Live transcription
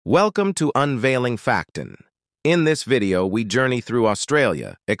Welcome to Unveiling Fakten. In this video, we journey through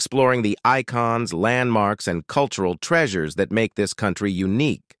Australia, exploring the icons, landmarks, and cultural treasures that make this country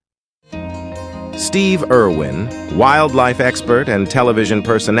unique. Steve Irwin, wildlife expert and television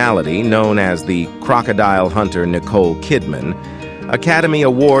personality known as the Crocodile Hunter Nicole Kidman, Academy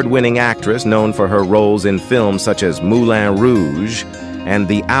Award-winning actress known for her roles in films such as Moulin Rouge and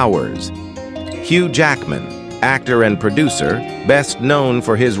The Hours. Hugh Jackman, actor and producer, best known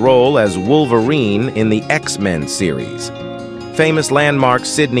for his role as Wolverine in the X-Men series. Famous landmark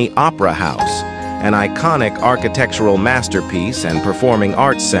Sydney Opera House, an iconic architectural masterpiece and performing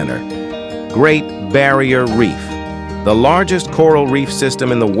arts center. Great Barrier Reef, the largest coral reef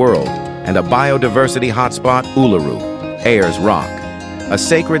system in the world, and a biodiversity hotspot, Uluru, Ayers Rock, a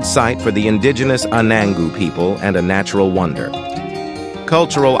sacred site for the indigenous Anangu people and a natural wonder.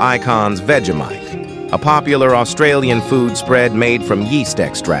 Cultural icons Vegemite, a popular Australian food spread made from yeast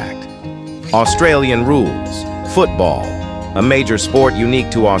extract. Australian rules, football, a major sport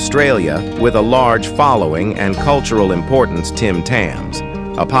unique to Australia with a large following and cultural importance. Tim Tams,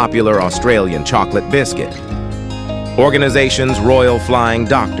 a popular Australian chocolate biscuit. Organization's Royal Flying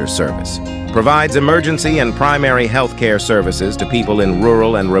Doctor Service provides emergency and primary healthcare services to people in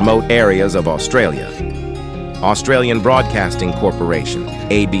rural and remote areas of Australia. Australian Broadcasting Corporation,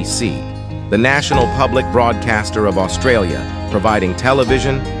 ABC, the national public broadcaster of Australia, providing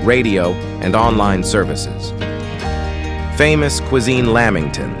television, radio, and online services. Famous cuisine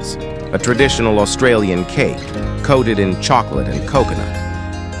Lamingtons, a traditional Australian cake coated in chocolate and coconut.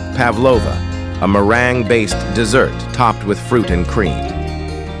 Pavlova, a meringue-based dessert topped with fruit and cream.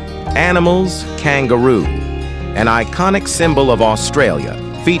 Animals, kangaroo, an iconic symbol of Australia,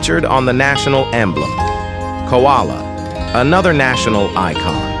 featured on the national emblem. Koala, another national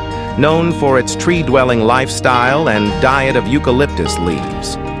icon, known for its tree-dwelling lifestyle and diet of eucalyptus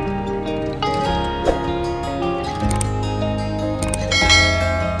leaves.